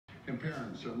and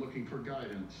parents are looking for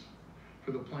guidance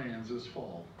for the plans this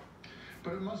fall.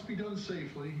 But it must be done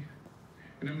safely,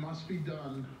 and it must be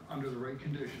done under the right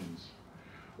conditions.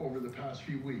 Over the past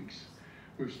few weeks,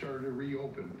 we've started to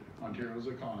reopen Ontario's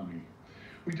economy.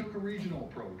 We took a regional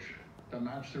approach that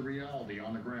matched the reality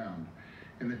on the ground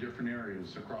in the different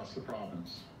areas across the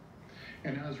province.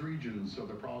 And as regions of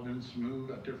the province move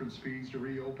at different speeds to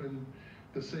reopen,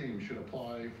 the same should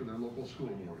apply for their local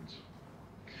school boards.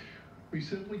 We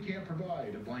simply can't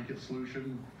provide a blanket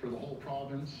solution for the whole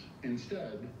province.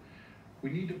 Instead, we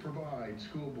need to provide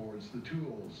school boards the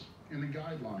tools and the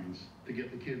guidelines to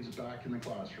get the kids back in the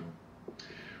classroom.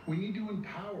 We need to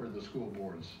empower the school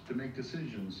boards to make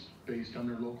decisions based on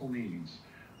their local needs,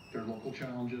 their local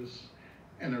challenges,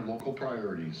 and their local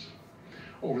priorities.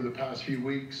 Over the past few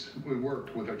weeks, we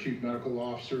worked with our Chief Medical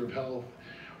Officer of Health,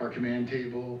 our command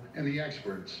table, and the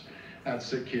experts at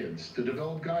Sick Kids to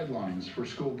develop guidelines for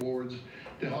school boards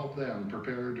to help them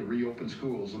prepare to reopen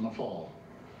schools in the fall.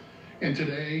 And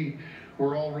today,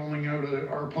 we're all rolling out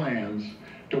our plans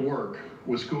to work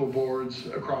with school boards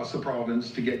across the province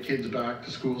to get kids back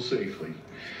to school safely,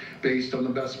 based on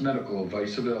the best medical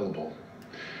advice available.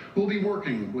 We'll be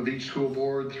working with each school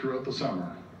board throughout the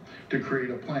summer to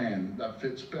create a plan that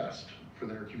fits best for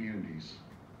their communities.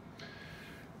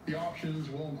 The options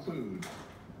will include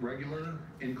regular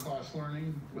in-class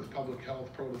learning with public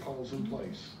health protocols in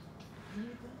place,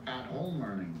 at-home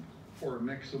learning, or a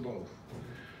mix of both,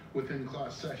 with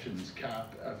in-class sessions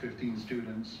capped at 15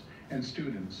 students and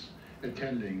students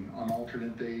attending on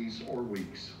alternate days or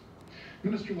weeks.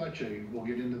 Minister Lecce will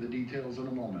get into the details in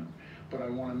a moment, but I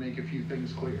want to make a few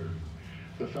things clear.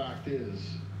 The fact is,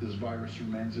 this virus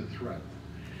remains a threat,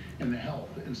 and the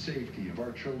health and safety of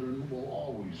our children will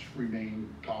always remain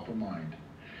top of mind.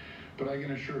 But I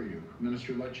can assure you,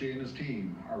 Minister Lecce and his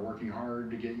team are working hard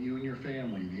to get you and your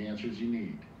family the answers you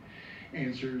need.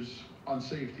 Answers on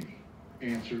safety,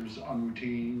 answers on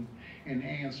routine, and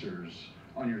answers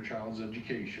on your child's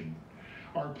education.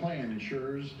 Our plan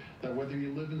ensures that whether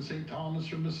you live in St.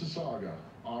 Thomas or Mississauga,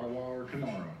 Ottawa or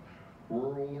Kenora,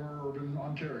 rural or urban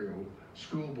Ontario,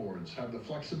 school boards have the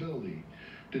flexibility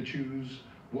to choose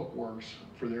what works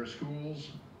for their schools,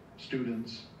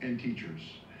 students, and teachers.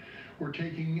 We're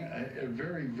taking a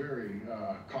very, very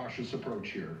cautious approach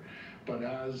here, but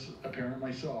as a parent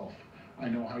myself, I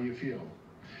know how you feel.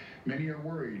 Many are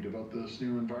worried about this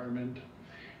new environment,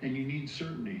 and you need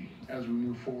certainty as we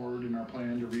move forward in our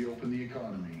plan to reopen the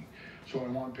economy. So I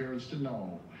want parents to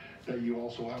know that you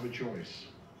also have a choice.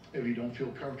 If you don't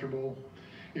feel comfortable,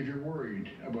 if you're worried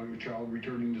about your child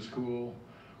returning to school,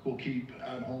 we'll keep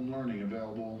at-home learning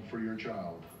available for your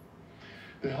child.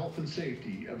 The health and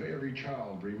safety of every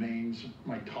child remains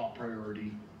my top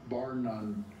priority, bar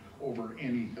none, over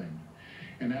anything.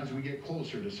 And as we get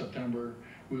closer to September,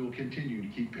 we will continue to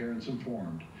keep parents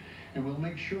informed, and we'll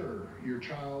make sure your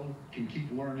child can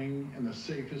keep learning in the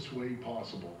safest way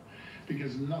possible,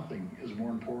 because nothing is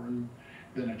more important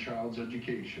than a child's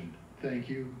education. Thank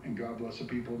you, and God bless the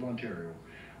people of Ontario.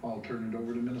 I'll turn it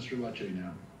over to Minister Lecce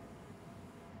now.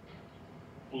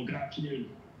 Well, good afternoon,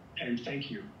 and thank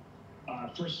you.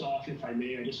 First off, if I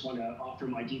may, I just want to offer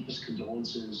my deepest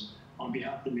condolences on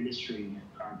behalf of the ministry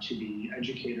to the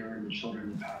educator and the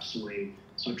children who passed away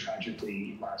so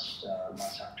tragically last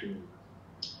afternoon.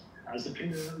 As the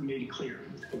Premier made it clear,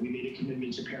 we made a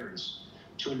commitment to parents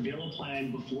to unveil a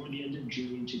plan before the end of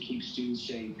June to keep students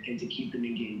safe and to keep them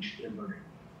engaged in learning.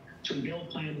 To unveil a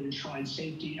plan that enshrines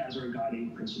safety as our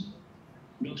guiding principle.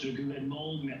 Notre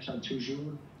gouvernement mettra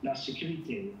toujours la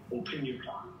sécurité au premier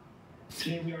plan.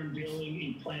 Today we are unveiling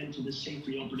a plan for the safe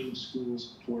reopening of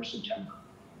schools for September.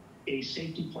 A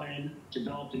safety plan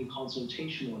developed in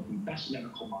consultation with the best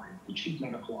medical mind, the Chief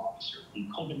Medical Officer, the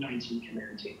COVID-19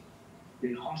 command team,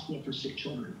 the Hospital for Sick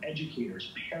Children,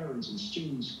 educators, parents, and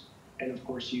students, and of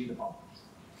course you, the public.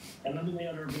 And let me lay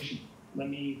out our vision.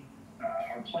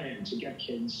 Our plan to get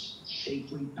kids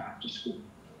safely back to school.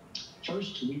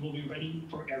 First, we will be ready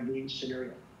for every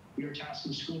scenario. We are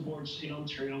tasking school boards in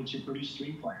Ontario to produce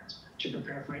 3 plans to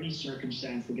prepare for any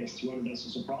circumstance that gets thrown at us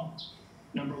as a province.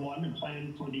 Number 1, a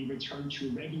plan for the return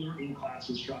to regular in-class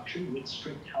instruction with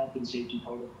strict health and safety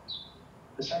protocols.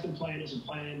 The second plan is a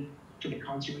plan for the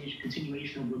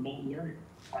continuation of remote learning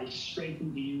by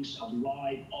strengthening the use of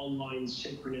live, online,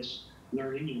 synchronous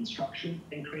learning and instruction,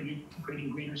 and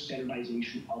creating greater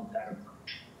standardization of that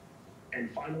approach.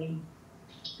 And finally,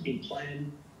 a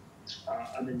plan,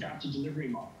 an adaptive delivery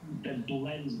model that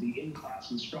blends the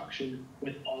in-class instruction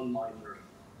with online learning.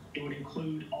 It would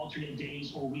include alternate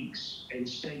days or weeks and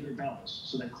staggered levels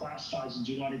so that class sizes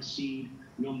do not exceed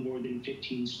no more than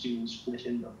 15 students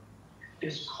within them.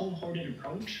 This cohorted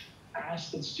approach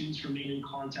ask that students remain in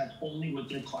contact only with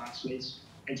their classmates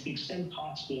and, to the extent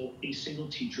possible, a single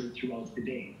teacher throughout the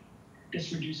day.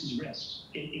 This reduces risks,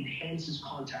 it enhances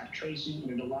contact tracing,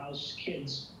 and it allows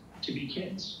kids to be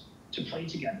kids, to play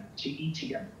together, to eat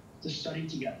together, to study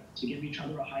together, to give each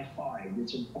other a high five.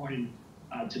 It's important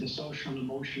to the social and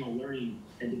emotional learning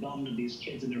and development of these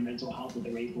kids and their mental health that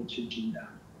they're able to do that.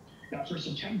 Now, for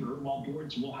September, while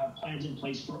boards will have plans in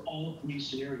place for all 3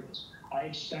 scenarios, I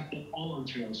expect that all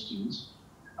Ontario students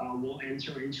will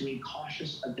enter into a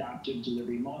cautious adaptive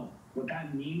delivery model. What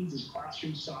that means is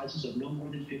classroom sizes of no more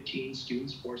than 15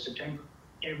 students for September,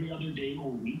 every other day or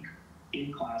week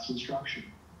in-class instruction,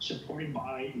 supported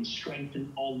by a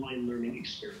strengthened online learning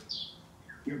experience.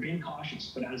 We are being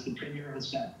cautious, but as the Premier has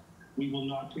said, we will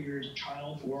not put your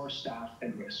child or our staff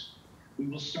at risk. We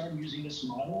will start using this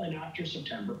model, and after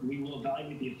September, we will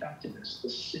evaluate the effectiveness,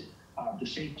 the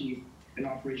safety, and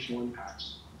operational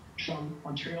impacts. Should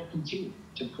Ontario continue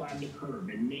to flatten the curve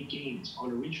and make gains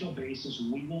on a regional basis,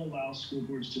 we will allow school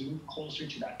boards to move closer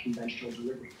to that conventional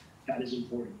delivery. That is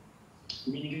important.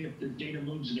 Meaning if the data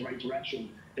moves in the right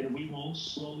direction, then we will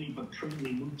slowly but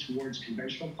prudently move towards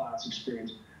conventional class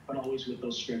experience, but always with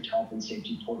those strict health and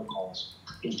safety protocols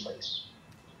in place.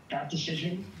 That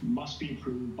decision must be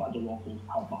approved by the local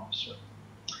health officer.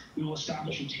 We will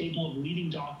establish a table of leading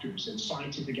doctors and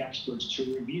scientific experts to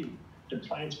review the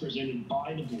plans presented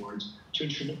by the boards to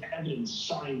ensure that evidence,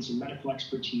 science, and medical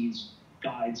expertise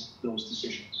guides those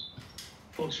decisions.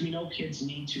 Folks, we know kids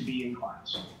need to be in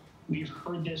class. We've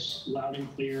heard this loud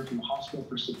and clear from the Hospital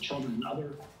for Sick Children and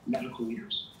other medical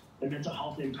leaders. The mental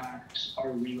health impacts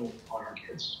are real on our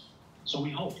kids. So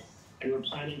we hope, and we're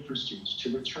planning for students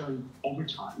to return over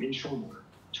time in short order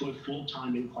to a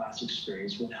full-time in-class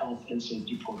experience with health and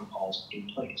safety protocols in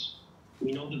place.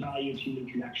 We know the value of human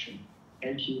connection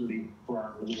and community for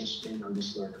our earliest and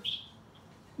youngest learners.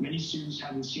 Many students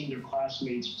haven't seen their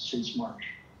classmates since March.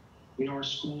 We know our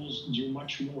schools do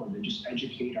much more than just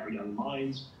educate our young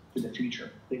minds for the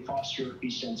future. They foster a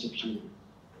sense of community.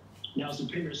 Now, as the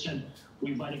Premier said,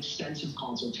 we've had extensive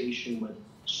consultation with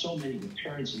so many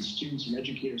parents and students and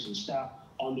educators and staff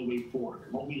on the way forward.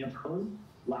 And what we have heard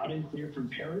loud and clear from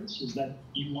parents is that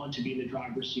you want to be in the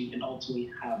driver's seat and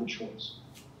ultimately have a choice.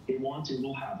 They want and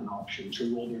will have an option to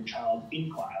enroll their child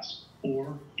in class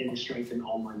or in a strengthened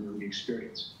online learning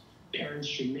experience. Parents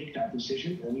should make that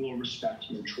decision, and we will respect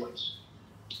their choice.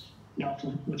 Now,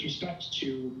 with respect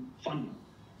to funding,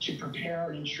 to prepare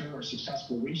and ensure a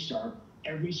successful restart,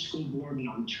 every school board in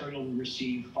Ontario will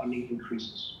receive funding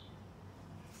increases.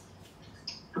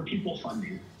 For pupil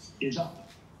funding is up.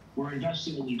 We're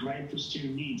investing in the Grant for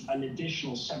Student Needs an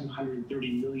additional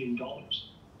 $730 million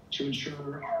to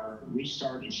ensure our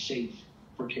restart is safe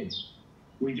for kids.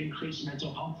 We've increased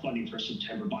mental health funding for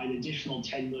September by an additional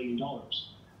 $10 million,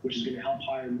 which is going to help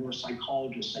hire more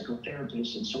psychologists,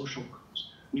 psychotherapists, and social workers.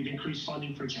 We've increased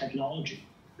funding for technology,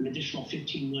 an additional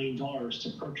 $15 million to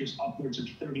purchase upwards of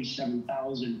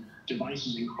 37,000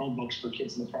 devices and Chromebooks for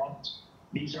kids in the province.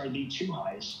 These are the 2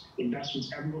 highest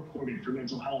investments ever recorded for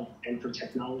mental health and for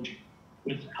technology,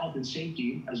 with health and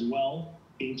safety as well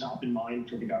being top in mind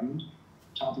for the government.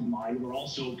 Top of mind, we're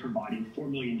also providing $4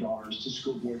 million to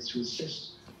school boards to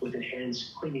assist with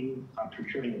enhanced cleaning,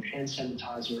 procuring of hand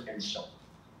sanitizer and soap.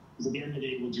 Because at the end of the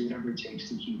day, we'll do whatever it takes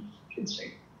to keep kids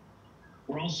safe.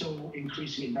 We're also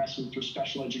increasing investment for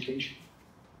special education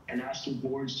and asking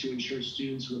boards to ensure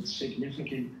students with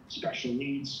significant special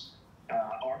needs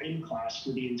are in class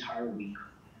for the entire week.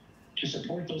 To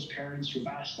support those parents who have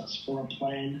asked us for a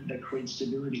plan that creates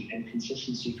stability and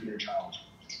consistency for their child.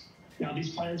 Now,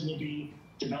 these plans will be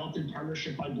developed in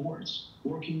partnership by boards,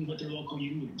 working with their local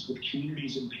unions, with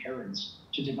communities and parents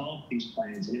to develop these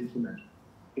plans and implement them.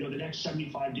 You know, the next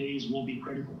 75 days will be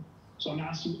critical. So I'm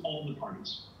asking all the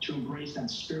parties to embrace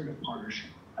that spirit of partnership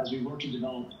as we work to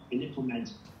develop and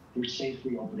implement the safe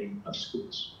reopening of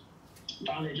schools.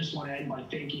 Finally, I just want to end by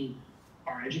thanking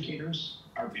our educators,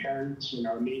 our parents, and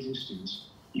our amazing students.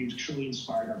 You've truly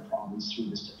inspired our province through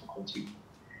this difficulty.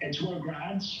 And to our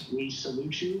grads, we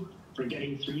salute you for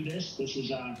getting through this. This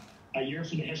is a year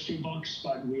for the history books,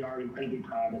 but we are incredibly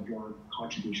proud of your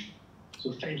contribution.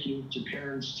 So thank you to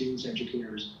parents, students,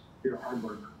 educators for your hard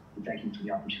work, and thank you for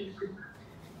the opportunity.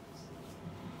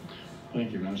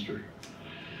 Thank you, Minister.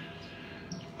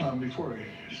 Before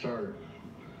I start,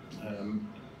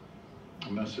 a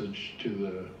message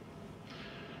to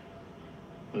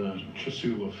the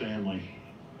Chisula family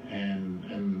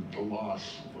and the loss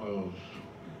of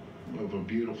a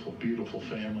beautiful, beautiful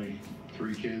family,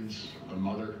 3 kids, a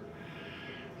mother.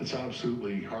 It's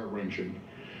absolutely heart-wrenching.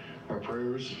 Our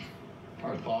prayers,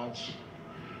 our thoughts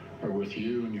are with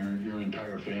you and your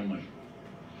entire family.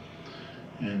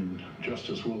 and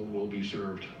justice will be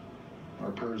served.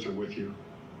 Our prayers are with you.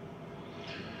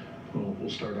 We'll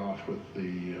start off with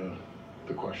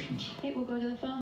the questions. Okay, we'll go to the phone.